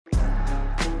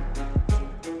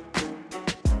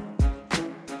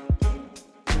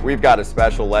We've got a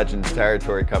special Legends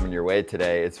territory coming your way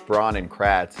today. It's Braun and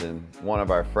Kratz, and one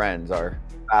of our friends, our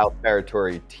Foul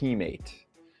Territory teammate,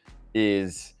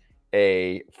 is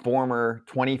a former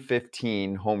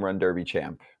 2015 Home Run Derby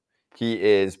champ. He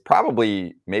is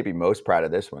probably maybe most proud of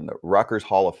this one, the Rutgers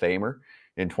Hall of Famer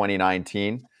in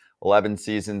 2019, 11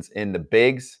 seasons in the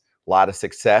bigs, a lot of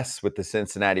success with the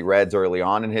Cincinnati Reds early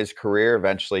on in his career,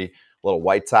 eventually a little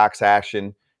White Sox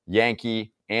action,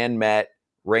 Yankee and Met,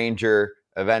 Ranger,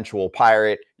 eventual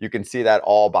Pirate. You can see that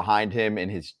all behind him in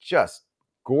his just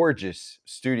gorgeous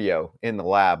studio in the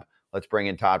lab. Let's bring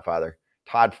in Todd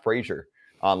Frazier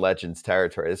on Legends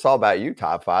territory. It's all about you,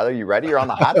 Todd Father. You ready? You're on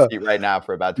the hot seat right now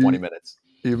for about 20 minutes.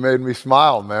 You made me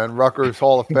smile, man. Rutgers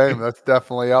Hall of Fame, that's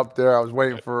definitely up there. I was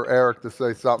waiting for Eric to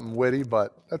say something witty,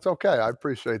 but that's okay. I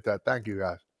appreciate that. Thank you,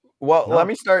 guys. Well, let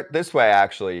me start this way,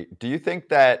 actually. Do you think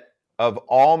that of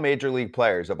all major league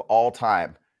players of all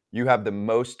time, you have the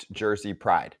most jersey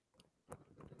pride?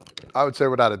 I would say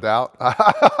without a doubt.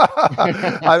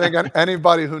 I think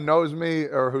anybody who knows me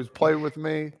or who's played with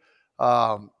me,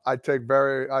 I take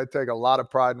a lot of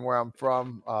pride in where I'm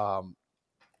from.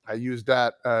 I use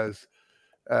that as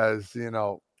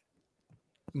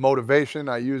motivation.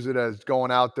 I use it as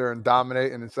going out there and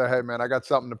dominating and say, hey, man, I got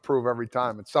something to prove every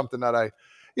time. It's something that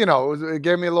it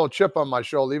gave me a little chip on my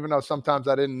shoulder, even though sometimes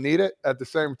I didn't need it. At the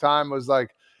same time, it was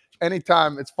like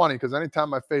anytime, it's funny because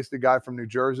anytime I faced a guy from New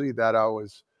Jersey that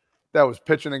was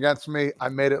pitching against me, I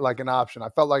made it like an option. I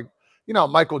felt like,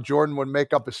 Michael Jordan would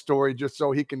make up a story just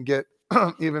so he can get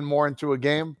even more into a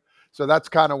game. So that's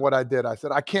kind of what I did. I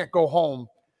said, I can't go home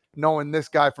knowing this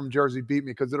guy from Jersey beat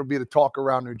me because it'll be the talk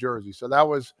around New Jersey. So that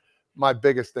was my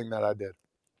biggest thing that I did.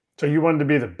 So you wanted to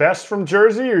be the best from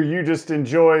Jersey, or you just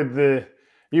enjoyed the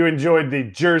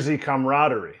Jersey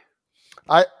camaraderie?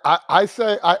 I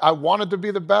say I wanted to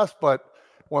be the best, but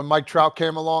when Mike Trout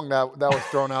came along, that was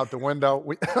thrown out the window.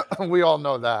 We all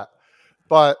know that.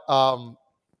 But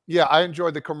yeah, I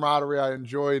enjoyed the camaraderie. I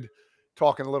enjoyed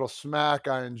talking a little smack.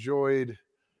 I enjoyed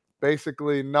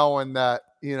basically knowing that,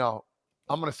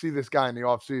 I'm going to see this guy in the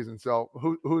offseason. So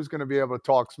who's going to be able to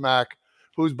talk smack?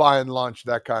 Who's buying lunch?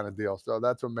 That kind of deal. So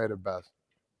that's what made it best.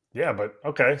 Yeah, but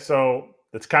okay. So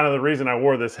that's kind of the reason I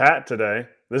wore this hat today.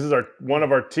 This is one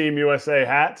of our Team USA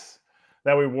hats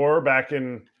that we wore back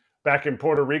in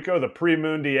Puerto Rico, the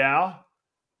pre-Mundial.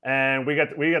 And we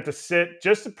got to sit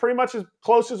just pretty much as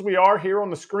close as we are here on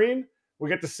the screen. We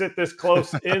get to sit this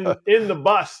close in the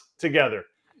bus together.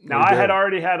 Now, I had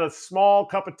already had a small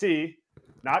cup of tea,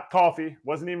 not coffee.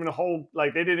 Wasn't even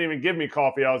they didn't even give me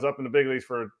coffee. I was up in the big leagues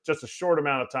for just a short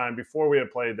amount of time before we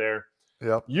had played there.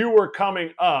 Yep. You were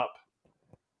coming up.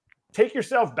 Take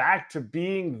yourself back to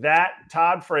being that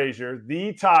Todd Frazier,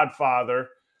 the Todd Father.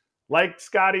 Like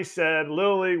Scotty said,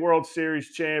 Little League World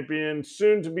Series champion,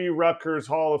 soon to be Rutgers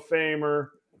Hall of Famer.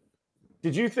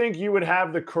 Did you think you would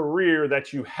have the career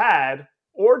that you had,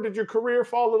 or did your career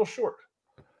fall a little short?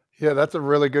 Yeah, that's a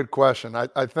really good question.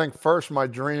 I think first my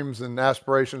dreams and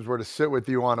aspirations were to sit with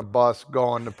you on a bus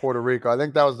going to Puerto Rico. I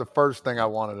think that was the first thing I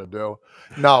wanted to do.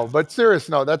 No, but serious,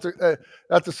 no, that's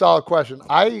a solid question.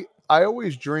 I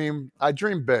always dream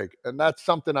big, and that's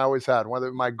something I always had.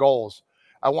 Whether my goals,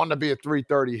 I wanted to be a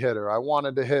 330 hitter. I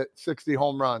wanted to hit 60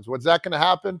 home runs. Was that going to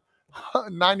happen?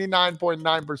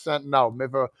 99.9% no.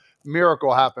 If a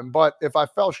miracle happened, but if I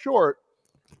fell short,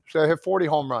 should I hit 40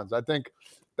 home runs? I think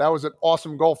that was an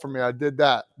awesome goal for me. I did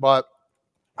that. But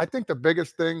I think the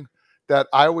biggest thing that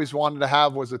I always wanted to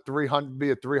have was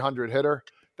be a 300 hitter.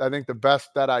 I think the best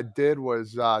that I did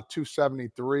was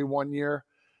 273 one year,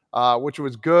 which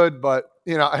was good. But,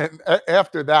 and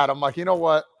after that, I'm like, you know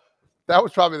what? That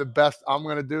was probably the best I'm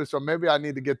going to do. So maybe I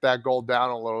need to get that goal down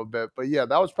a little bit. But, yeah,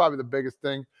 that was probably the biggest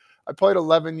thing. I played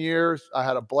 11 years. I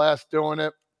had a blast doing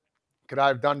it. Could I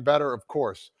have done better? Of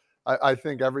course. I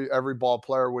think every ball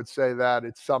player would say that.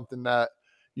 It's something that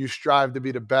you strive to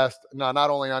be the best, not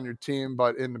only on your team,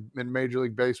 but in Major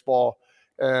League Baseball.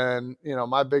 And,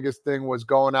 my biggest thing was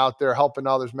going out there, helping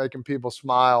others, making people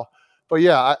smile. But,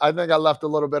 yeah, I think I left a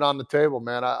little bit on the table,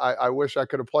 man. I wish I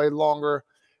could have played longer.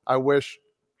 I wish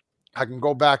I can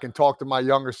go back and talk to my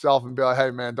younger self and be like,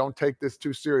 hey, man, don't take this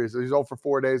too serious. These 0 for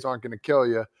 4 days aren't going to kill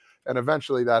you. And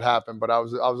eventually that happened. But I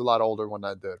was a lot older when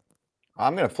that did.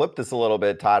 I'm going to flip this a little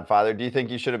bit, Todd Father. Do you think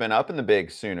you should have been up in the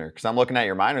bigs sooner? Because I'm looking at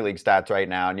your minor league stats right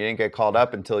now, and you didn't get called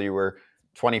up until you were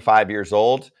 25 years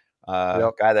old.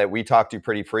 Yep. Guy that we talk to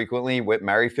pretty frequently, Whit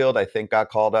Merrifield, I think got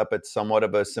called up at somewhat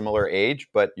of a similar age.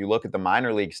 But you look at the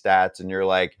minor league stats, and you're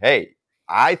like, hey,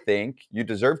 I think you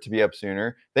deserve to be up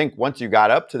sooner. I think once you got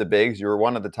up to the bigs, you were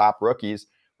one of the top rookies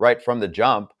right from the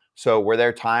jump. So were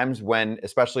there times when,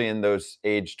 especially in those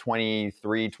age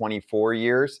 23, 24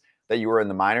 years, that you were in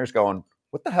the minors going,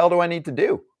 what the hell do I need to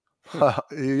do?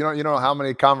 You know how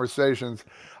many conversations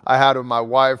I had with my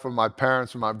wife, with my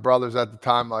parents, with my brothers at the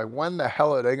time. Like, when the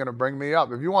hell are they going to bring me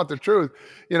up? If you want the truth,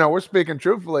 we're speaking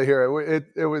truthfully here.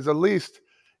 It was at least,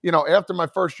 after my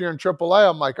first year in AAA,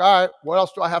 I'm like, all right, what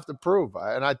else do I have to prove?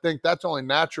 And I think that's only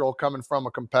natural coming from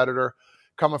a competitor,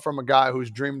 coming from a guy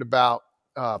who's dreamed about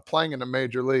playing in the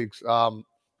major leagues.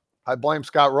 I blame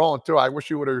Scott Rowland too. I wish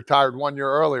he would have retired 1 year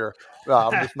earlier.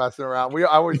 I'm just messing around. I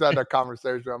always had that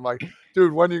conversation. I'm like,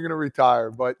 dude, when are you going to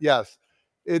retire? But yes,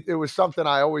 it was something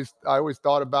I always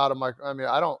thought about. I'm like,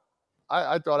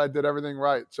 I thought I did everything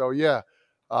right. So yeah,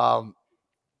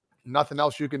 nothing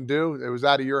else you can do. It was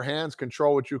out of your hands.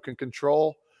 Control what you can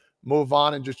control. Move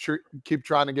on and just keep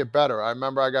trying to get better. I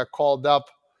remember I got called up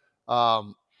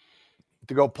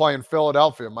to go play in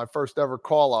Philadelphia, my first ever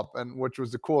call up, and which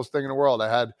was the coolest thing in the world. I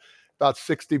had about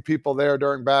 60 people there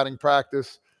during batting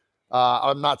practice.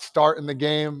 I'm not starting the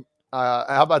game. How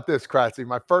about this, Kratzy?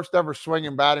 My first ever swing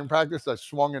in batting practice, I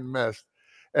swung and missed.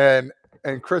 And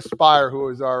Chris Spire, who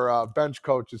is our bench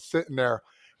coach, is sitting there.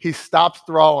 He stops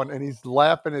throwing and he's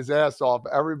laughing his ass off.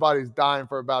 Everybody's dying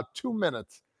for about 2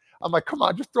 minutes. I'm like, come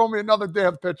on, just throw me another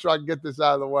damn pitch so I can get this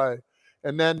out of the way.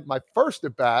 And then my first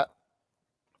at bat,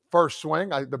 first swing,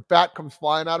 the bat comes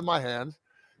flying out of my hands,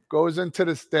 goes into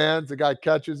the stands. The guy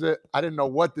catches it. I didn't know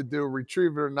what to do,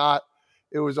 retrieve it or not.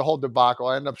 It was a whole debacle.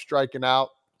 I ended up striking out,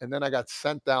 and then I got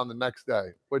sent down the next day,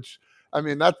 which,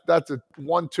 that's a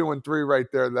 1, 2, and 3 right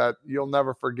there that you'll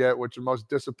never forget, which is the most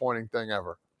disappointing thing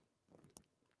ever.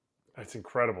 That's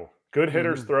incredible. Good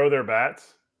hitters throw their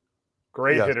bats.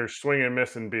 Great hitters swing and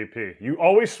miss in BP. You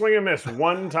always swing and miss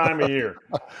one time a year.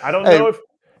 I don't know if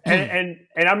and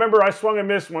I remember I swung and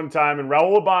missed one time, and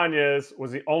Raul Ibanez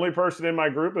was the only person in my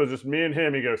group. It was just me and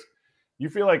him. He goes,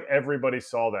 "You feel like everybody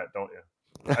saw that, don't you?"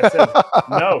 I said,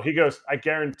 "No." He goes, "I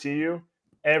guarantee you,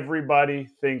 everybody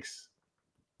thinks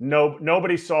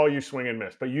nobody saw you swing and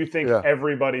miss, but you think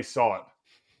everybody saw it."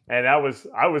 And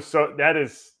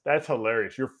that's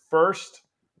hilarious. Your first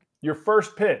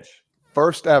pitch.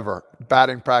 First ever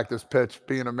batting practice pitch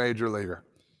being a major leaguer.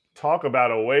 Talk about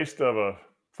a waste of a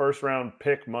first-round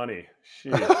pick money.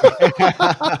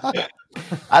 I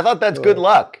thought that's good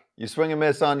luck. You swing and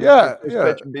miss on your first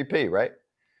pitch in BP, right?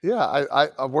 Yeah,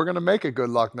 we're going to make it good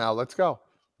luck now. Let's go.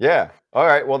 Yeah. All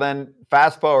right. Well, then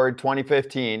fast forward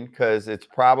 2015, because it's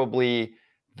probably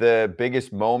the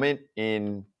biggest moment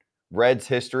in Reds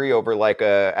history over like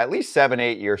a at least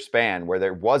 7-8 year span where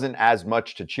there wasn't as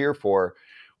much to cheer for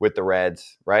with the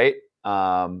Reds, right?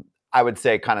 I would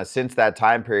say kind of since that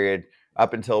time period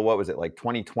up until, what was it, like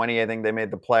 2020, I think they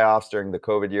made the playoffs during the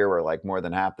COVID year where like more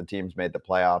than half the teams made the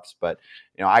playoffs. But,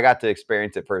 I got to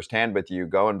experience it firsthand with you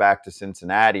going back to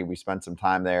Cincinnati. We spent some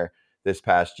time there this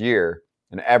past year,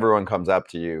 and everyone comes up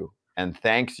to you and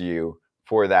thanks you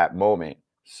for that moment.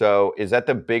 So is that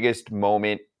the biggest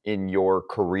moment in your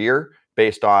career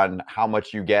based on how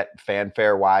much you get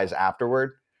fanfare-wise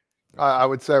afterward? I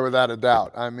would say without a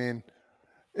doubt.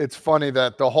 It's funny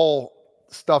that the whole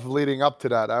stuff leading up to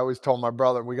that, I always told my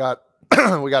brother, we got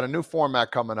a new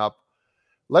format coming up.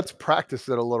 Let's practice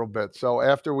it a little bit. So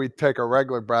after we take a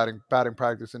regular batting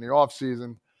practice in the off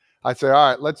season, I say,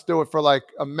 all right, let's do it for like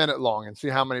a minute long and see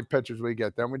how many pitches we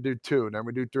get. Then we do 2, then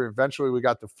we do 3. Eventually we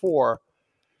got to 4,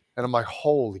 and I'm like,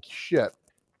 holy shit,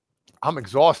 I'm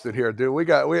exhausted here, dude. We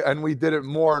did it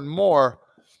more and more.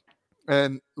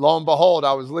 And lo and behold,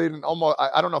 I was leading almost,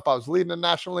 I don't know if I was leading the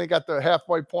National League at the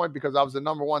halfway point because I was the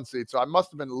number 1 seed. So I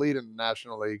must have been leading the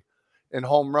National League in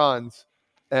home runs.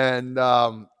 And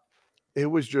it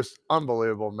was just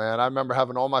unbelievable, man. I remember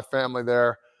having all my family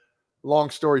there. Long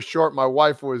story short, my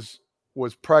wife was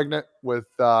pregnant with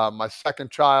my second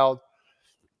child.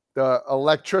 The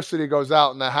electricity goes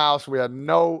out in the house. We had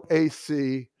no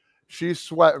AC. She's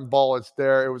sweating bullets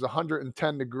there. It was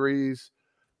 110 degrees.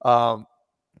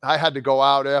 I had to go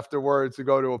out afterwards to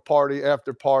go to a party,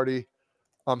 after party.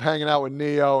 I'm hanging out with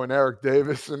Neo and Eric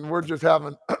Davis, and we're just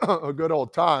having a good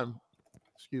old time.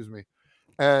 Excuse me.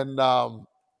 And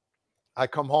I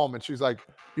come home, and she's like,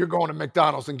 "You're going to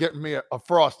McDonald's and getting me a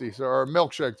Frosty or a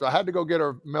milkshake." So I had to go get her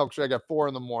a milkshake at 4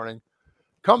 a.m.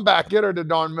 Come back, get her the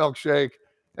darn milkshake.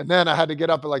 And then I had to get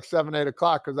up at like 7, 8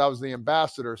 o'clock because I was the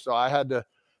ambassador. So I had to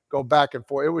go back and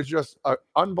forth. It was just an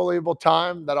unbelievable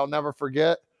time that I'll never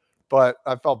forget. But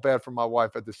I felt bad for my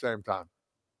wife at the same time.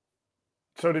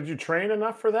 So did you train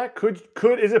enough for that?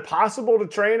 Is it possible to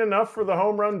train enough for the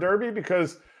home run derby?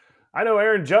 Because I know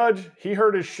Aaron Judge, he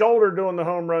hurt his shoulder doing the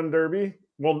home run derby.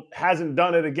 Well, hasn't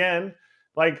done it again.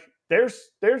 Like,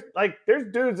 there's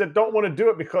dudes that don't want to do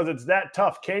it because it's that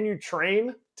tough. Can you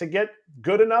train to get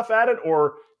good enough at it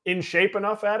or in shape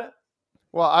enough at it?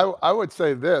 Well, I would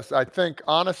say this. I think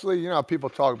honestly, people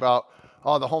talk about,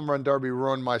 oh, the home run derby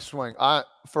ruined my swing.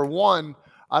 For one,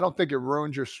 I don't think it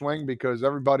ruins your swing because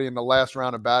everybody in the last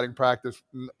round of batting practice,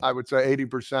 I would say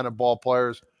 80% of ball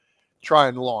players try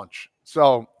and launch.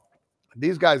 So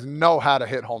these guys know how to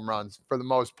hit home runs for the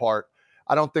most part.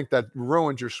 I don't think that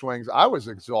ruins your swings. I was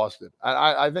exhausted.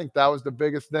 I think that was the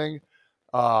biggest thing.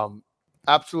 Um,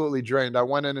 Absolutely drained. I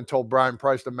went in and told Brian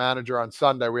Price, the manager, on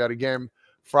Sunday. We had a game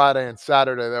Friday and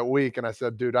Saturday that week, and I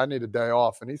said, dude, I need a day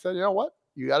off. And he said, you know what?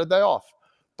 You got a day off.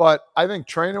 But I think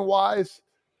training-wise,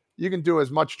 you can do as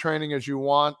much training as you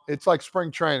want. It's like spring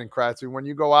training, Kratzy. When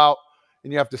you go out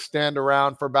and you have to stand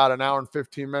around for about an hour and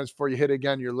 15 minutes before you hit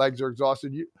again, your legs are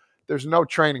exhausted. There's no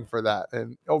training for that.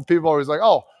 And people are always like,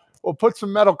 oh, well, put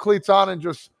some metal cleats on and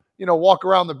just, walk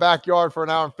around the backyard for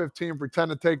an hour and 15, pretend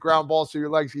to take ground balls so your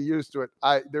legs get used to it.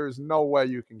 There's no way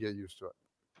you can get used to it.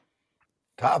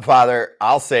 Top Father,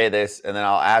 I'll say this, and then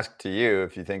I'll ask to you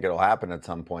if you think it'll happen at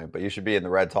some point, but you should be in the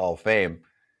Reds Hall of Fame.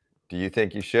 Do you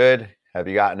think you should? Have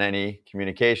you gotten any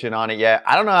communication on it yet?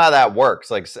 I don't know how that works.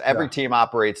 Like every team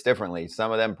operates differently.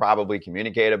 Some of them probably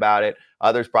communicate about it.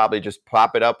 Others probably just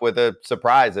pop it up with a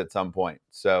surprise at some point.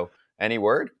 So any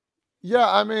word? Yeah,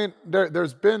 I mean,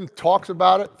 there's been talks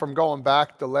about it from going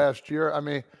back to last year. I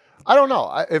mean, I don't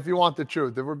know if you want the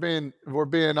truth. If we're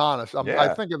being honest,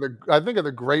 I think of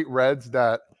the great Reds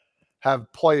that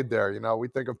have played there. We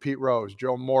think of Pete Rose,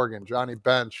 Joe Morgan, Johnny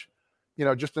Bench,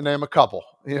 just to name a couple.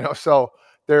 So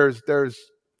there's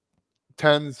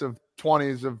tens of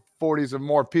 20s of 40s of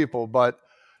more people. But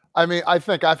I mean, I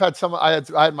think I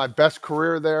had my best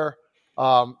career there.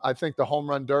 I think the home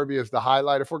run derby is the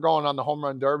highlight. If we're going on the home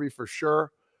run derby, for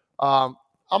sure.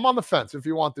 I'm on the fence, if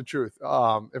you want the truth.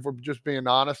 If we're just being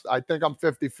honest, I think I'm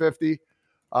 50-50.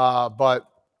 But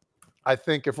I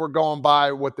think if we're going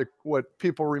by what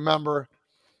people remember,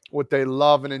 what they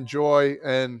love and enjoy,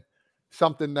 and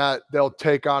something that they'll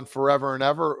take on forever and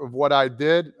ever of what I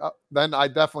did, then I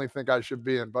definitely think I should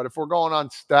be in. But if we're going on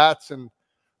stats and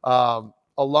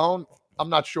alone, I'm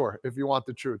not sure, if you want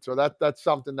the truth. So that's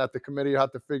something that the committee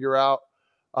have to figure out.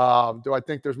 Do I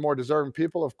think there's more deserving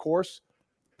people? Of course.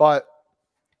 But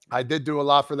I did do a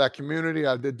lot for that community.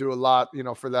 I did do a lot,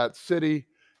 for that city.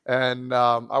 And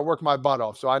I worked my butt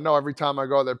off. So I know every time I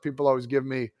go there, people always give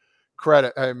me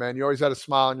credit. Hey, man, you always had a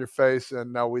smile on your face,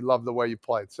 and we love the way you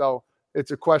played. So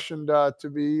it's a question to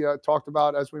be talked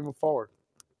about as we move forward.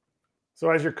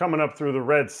 So as you're coming up through the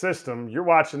Red system, you're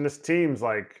watching this team's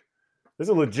like, this is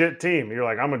a legit team. You're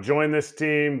like, I'm going to join this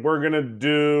team. We're going to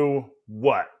do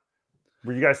what?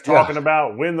 Were you guys talking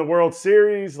about win the World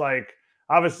Series? Like,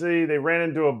 obviously, they ran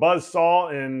into a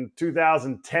buzzsaw in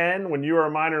 2010 when you were a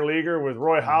minor leaguer with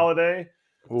Roy Halladay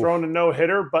throwing a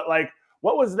no-hitter. But, like,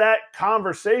 what was that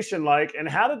conversation like, and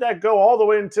how did that go all the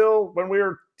way until when we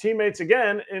were teammates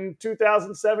again in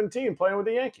 2017 playing with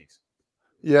the Yankees?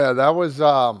 Yeah, that was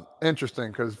interesting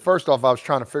because, first off, I was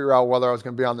trying to figure out whether I was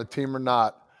going to be on the team or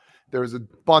not. There was a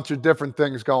bunch of different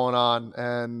things going on,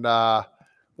 and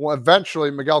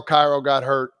eventually Miguel Cairo got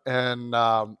hurt, and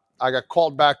I got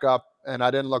called back up, and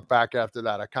I didn't look back after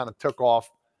that. I kind of took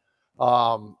off.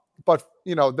 But,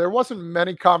 there wasn't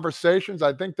many conversations.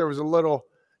 I think there's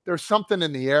something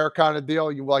in the air kind of deal.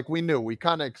 We knew. We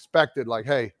kind of expected, like,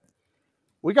 hey,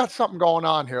 we got something going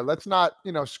on here. Let's not,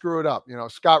 screw it up.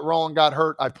 Scott Rowland got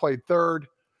hurt. I played third.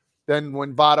 Then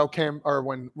when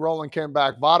when Rowland came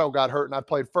back, Votto got hurt, and I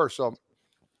played first. So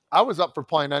I was up for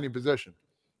playing any position.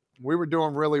 We were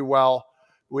doing really well.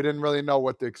 We didn't really know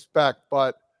what to expect,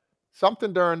 but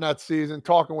something during that season,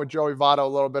 talking with Joey Votto a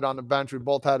little bit on the bench, we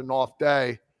both had an off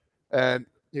day, and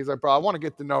he's like, bro, I want to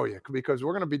get to know you because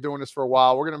we're going to be doing this for a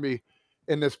while. We're going to be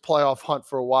in this playoff hunt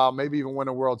for a while, maybe even win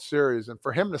a World Series. And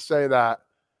for him to say that,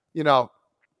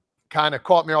 kind of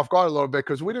caught me off guard a little bit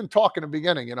because we didn't talk in the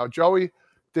beginning. Joey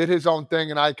did his own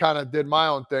thing, and I kind of did my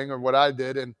own thing, or what I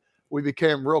did, and we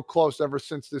became real close ever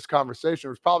since this conversation.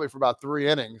 It was probably for about 3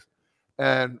 innings,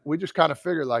 and we just kind of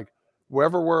figured, like,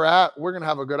 wherever we're at, we're going to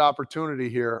have a good opportunity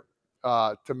here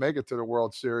to make it to the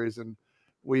World Series. And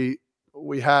we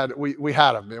had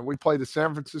them, man. We played the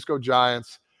San Francisco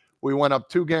Giants. We went up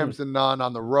 2-0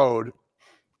 on the road,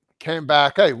 came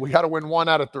back. Hey, we got to win 1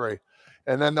 out of 3.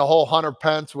 And then the whole Hunter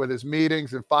Pence with his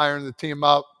meetings and firing the team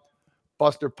up.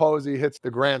 Buster Posey hits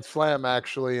the grand slam,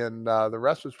 actually, and the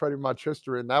rest was pretty much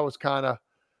history. And that was kind of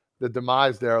the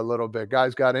demise there a little bit.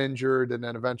 Guys got injured and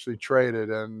then eventually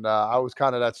traded, and I was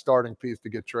kind of that starting piece to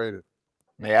get traded.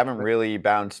 They haven't really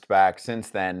bounced back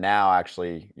since then. Now,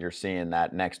 actually, you're seeing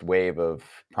that next wave of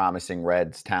promising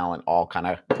Reds talent all kind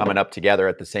of coming up together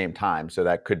at the same time. So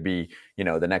that could be,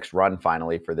 the next run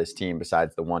finally for this team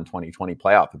besides the 2020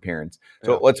 playoff appearance.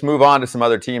 So let's move on to some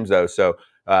other teams, though. So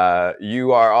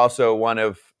you are also one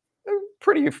of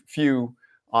pretty few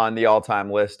on the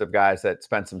all-time list of guys that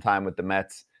spent some time with the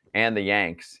Mets and the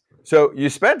Yanks. So you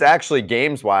spent actually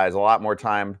games-wise a lot more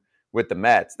time with the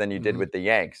Mets than you did with the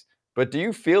Yanks. But do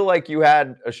you feel like you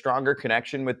had a stronger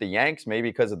connection with the Yanks, maybe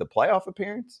because of the playoff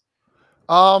appearance?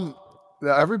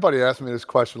 Everybody asks me this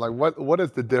question, like, what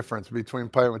is the difference between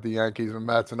playing with the Yankees and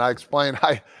Mets? And I explain,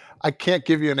 I can't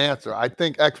give you an answer. I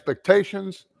think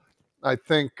expectations. I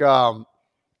think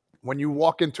when you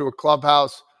walk into a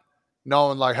clubhouse,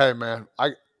 knowing like, hey man,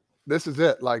 this is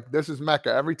it. Like this is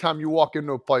Mecca. Every time you walk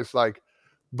into a place, like,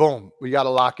 boom, we got to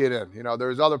lock it in.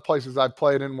 There's other places I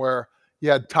played in where you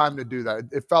had time to do that.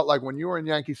 It felt like when you were in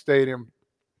Yankee Stadium,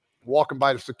 walking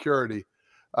by the security,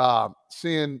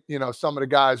 seeing some of the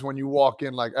guys when you walk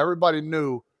in, like everybody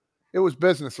knew it was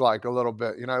business-like a little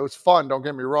bit. It was fun. Don't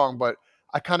get me wrong, but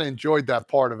I kind of enjoyed that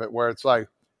part of it where it's like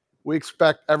we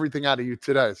expect everything out of you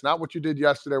today. It's not what you did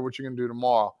yesterday, what you're gonna do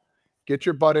tomorrow. Get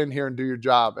your butt in here and do your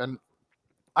job. And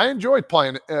I enjoyed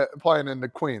playing in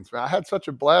the Queens. Man, I had such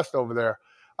a blast over there.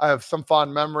 I have some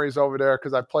fond memories over there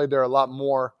because I played there a lot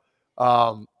more.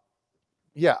 Um,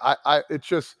 yeah, it's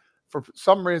just for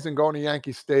some reason going to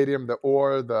Yankee Stadium,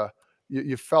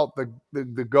 you felt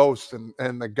the ghosts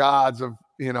and the gods of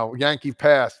Yankee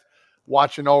past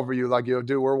watching over you, like, dude,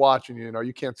 we're watching you.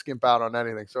 You can't skimp out on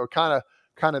anything. So kind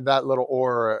of that little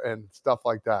aura and stuff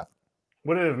like that.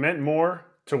 Would it have meant more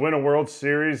to win a World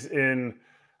Series in,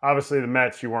 obviously the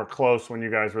Mets? You weren't close when you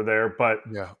guys were there, but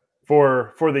Yeah.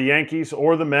 For the Yankees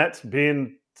or the Mets,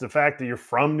 being the fact that you're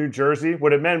from New Jersey,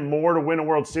 would it meant more to win a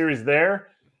World Series there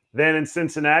than in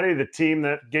Cincinnati, the team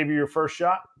that gave you your first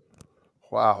shot?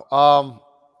 Wow.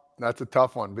 That's a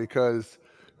tough one because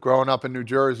growing up in New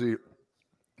Jersey,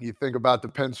 you think about the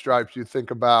pinstripes, you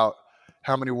think about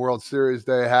how many World Series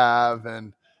they have,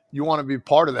 and you want to be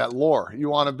part of that lore. You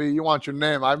want your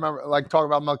name. I remember like talking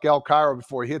about Miguel Cairo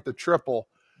before. He hit the triple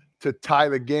to tie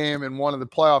the game in one of the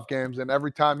playoff games, and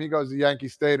every time he goes to Yankee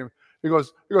Stadium, he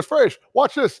goes, Frazier,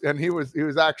 watch this. And he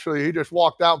just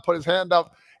walked out and put his hand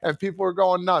up, and people were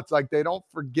going nuts. Like they don't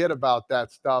forget about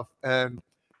that stuff, and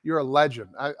you're a legend.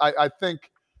 I think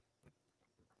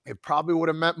it probably would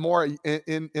have meant more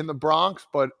in the Bronx,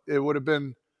 but it would have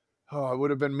been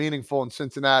meaningful in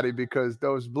Cincinnati because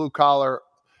those blue collar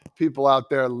people out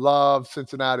there love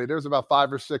Cincinnati. There's about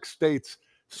 5 or 6 states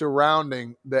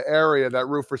surrounding the area that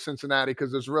root for Cincinnati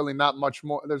because there's really not much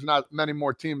more. There's not many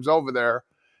more teams over there,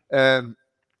 and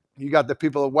you got the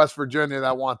people of West Virginia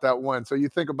that want that win. So you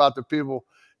think about the people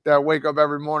that wake up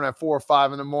every morning at 4 or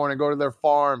 5 in the morning, go to their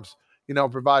farms,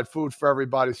 provide food for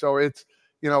everybody. So it's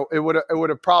it would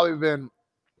have probably been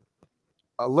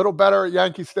a little better at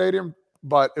Yankee Stadium,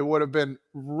 but it would have been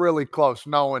really close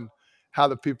knowing how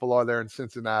the people are there in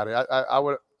Cincinnati.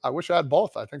 I wish I had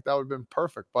both. I think that would have been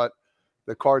perfect, but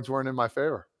the cards weren't in my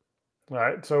favor. All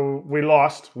right, so we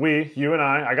lost. You and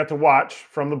I got to watch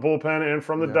from the bullpen and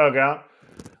from the dugout.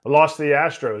 I lost to the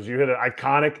Astros. You hit an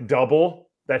iconic double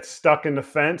that stuck in the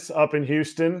fence up in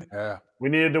Houston. Yeah. We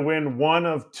needed to win 1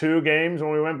 of 2 games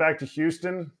when we went back to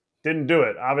Houston. Didn't do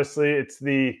it. Obviously, it's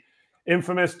the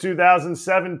infamous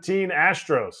 2017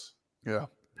 Astros. Yeah.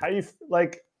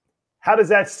 How does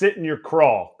that sit in your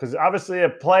crawl? Because obviously a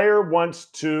player wants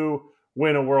to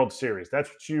win a World Series. That's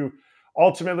what you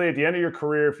ultimately, at the end of your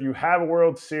career, if you have a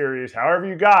World Series, however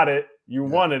you got it, you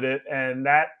wanted it. And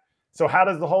so how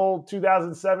does the whole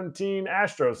 2017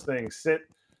 Astros thing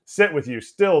sit with you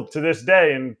still to this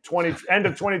day in end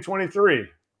of 2023?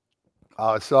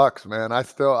 Oh, it sucks, man. I'm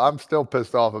still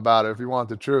pissed off about it, if you want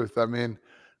the truth. I mean,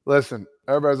 listen,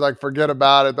 everybody's like, forget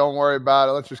about it, don't worry about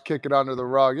it, let's just kick it under the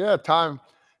rug. Yeah, time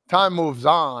moves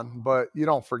on, but you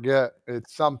don't forget.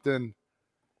 It's something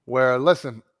where,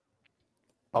 listen,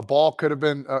 a ball could have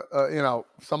been,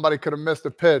 somebody could have missed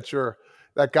a pitch, or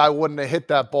that guy wouldn't have hit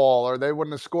that ball, or they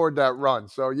wouldn't have scored that run.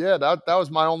 So yeah, that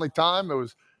was my only time. It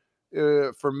was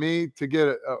for me to get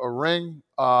a ring.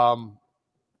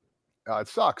 It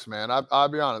sucks, man. I'll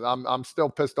be honest. I'm still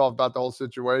pissed off about the whole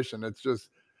situation. It's just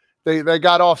they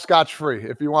got off scotch-free,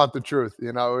 if you want the truth.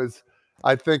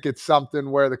 I think it's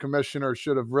something where the commissioner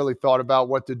should have really thought about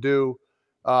what to do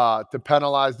to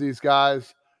penalize these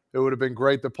guys. It would have been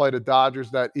great to play the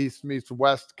Dodgers, that East meets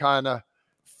West kind of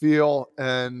feel.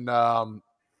 And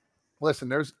listen,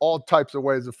 there's all types of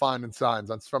ways of finding signs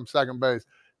from second base,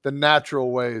 the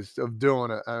natural ways of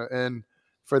doing it. And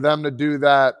for them to do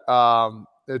that,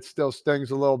 it still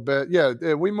stings a little bit. Yeah,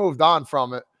 we moved on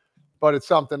from it, but it's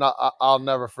something I'll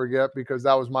never forget because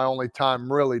that was my only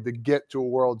time really to get to a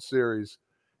World Series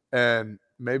and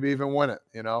maybe even win it,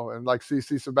 And like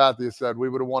CC Sabathia said, we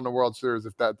would have won the World Series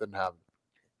if that didn't happen.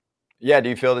 Yeah, do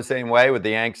you feel the same way with the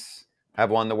Yanks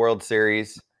have won the World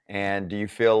Series? And do you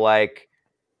feel like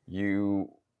you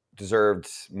deserved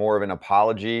more of an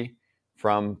apology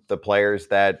from the players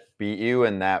that beat you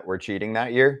and that were cheating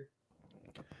that year?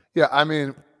 Yeah, I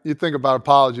mean, you think about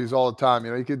apologies all the time.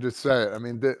 You could just say it. I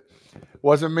mean,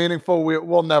 was it meaningful?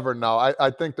 We'll never know.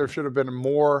 I think there should have been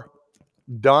more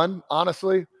done,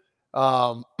 honestly.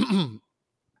 I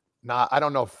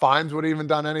don't know if fines would have even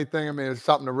done anything. I mean, it's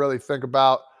something to really think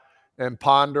about and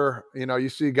ponder. You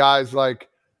see guys like,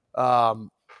 and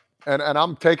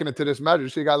I'm taking it to this measure. You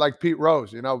see a guy like Pete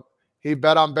Rose, he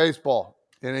bet on baseball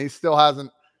and he's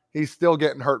still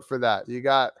getting hurt for that. You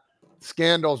got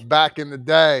scandals back in the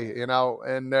day,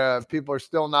 and people are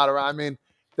still not around. I mean,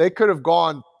 they could have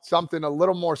gone something a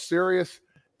little more serious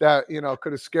that,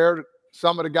 could have scared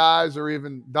some of the guys or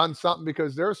even done something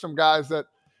because there are some guys that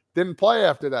didn't play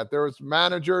after that. There was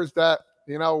managers that,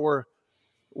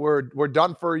 were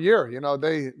done for a year.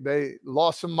 They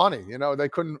lost some money. They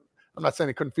couldn't. I'm not saying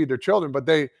they couldn't feed their children, but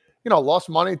they, lost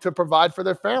money to provide for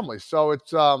their families. So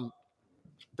it's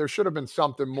there should have been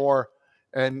something more.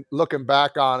 And looking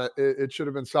back on it, it should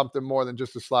have been something more than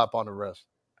just a slap on the wrist.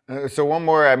 So one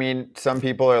more, I mean, some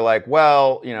people are like,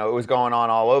 well, it was going on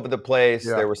all over the place.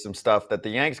 Yeah. There was some stuff that the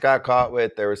Yanks got caught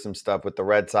with. There was some stuff with the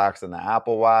Red Sox and the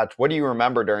Apple Watch. What do you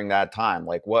remember during that time?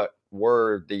 Like, what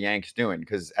were the Yanks doing?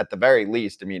 Because at the very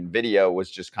least, I mean, video was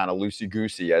just kind of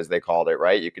loosey-goosey, as they called it,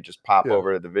 right? You could just pop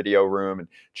over to the video room and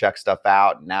check stuff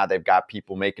out. And now they've got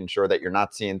people making sure that you're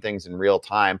not seeing things in real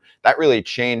time. That really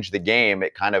changed the game.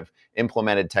 It kind of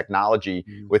implemented technology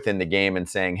within the game and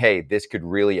saying, hey, this could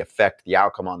really affect the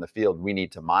outcome on the field. We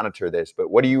need to monitor this.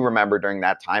 But what do you remember during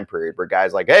that time period where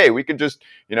guys like, hey, we could just,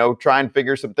 try and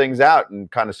figure some things out and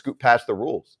kind of scoot past the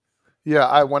rules?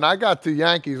 Yeah, when I got to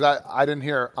Yankees, I didn't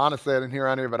hear, honestly, I didn't hear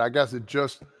any of it. I guess it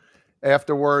just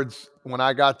afterwards, when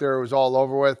I got there, it was all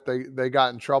over with. They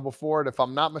got in trouble for it. If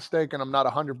I'm not mistaken, I'm not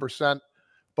 100%,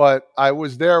 but I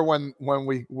was there when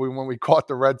we caught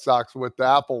the Red Sox with the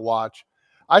Apple Watch.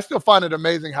 I still find it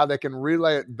amazing how they can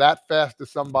relay it that fast to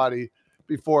somebody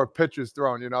before a pitch is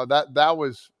thrown. That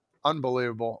was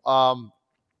unbelievable.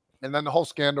 And then the whole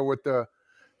scandal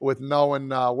with knowing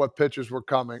what pitches were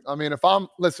coming. I mean,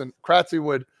 listen, Kratzy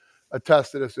would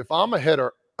attest to this. If I'm a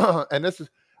hitter, and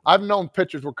I've known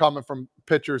pitchers were coming from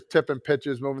pitchers, tipping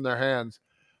pitches, moving their hands.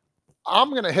 I'm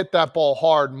going to hit that ball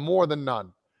hard more than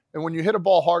none. And when you hit a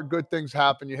ball hard, good things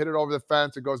happen. You hit it over the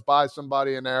fence, it goes by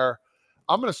somebody in there.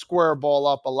 I'm going to square a ball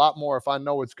up a lot more if I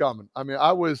know it's coming. I mean,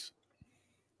 I was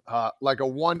like a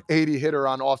 180 hitter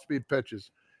on off-speed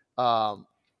pitches. I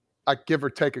give or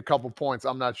take a couple points.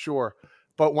 I'm not sure.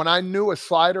 But when I knew a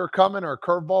slider coming or a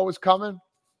curveball was coming,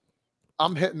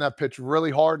 I'm hitting that pitch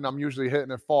really hard, and I'm usually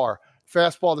hitting it far.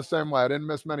 Fastball the same way. I didn't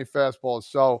miss many fastballs.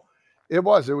 So it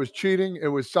was cheating. It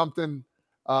was something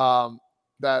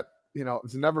that,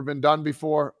 it's never been done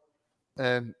before.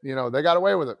 And, they got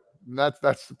away with it. And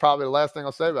that's probably the last thing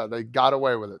I'll say about it. They got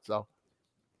away with it. So,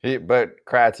 but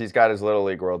Kratz, he's got his Little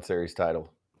League World Series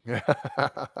title.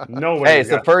 Nobody's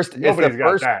got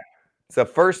that. It's the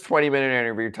first 20-minute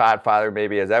interview Todd Father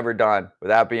maybe has ever done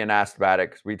without being asked about it,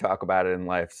 because we talk about it in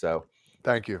life. So,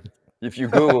 thank you. If you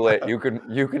Google it, you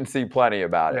can see plenty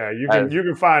about it. Yeah, you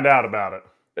can find out about it.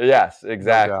 Yes,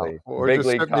 exactly. No, or just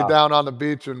sit me down on the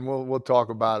beach and we'll talk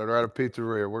about it, or at a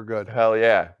pizzeria. We're good. Hell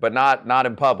yeah, but not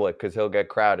in public, because he'll get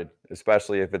crowded,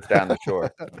 especially if it's down the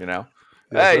shore. Yes,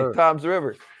 hey, sir. Tom's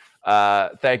River.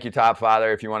 Thank you, Todd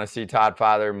Father. If you want to see Todd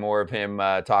Father, more of him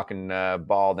talking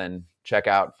ball, then check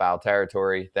out Foul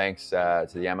Territory. Thanks to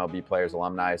the MLB Players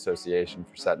Alumni Association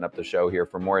for setting up the show here.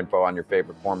 For more info on your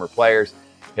favorite former players,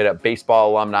 hit up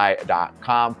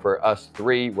baseballalumni.com. For us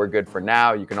three, we're good for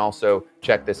now. You can also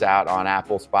check this out on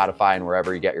Apple, Spotify, and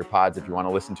wherever you get your pods if you want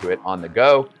to listen to it on the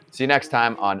go. See you next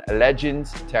time on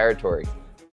Legends Territory.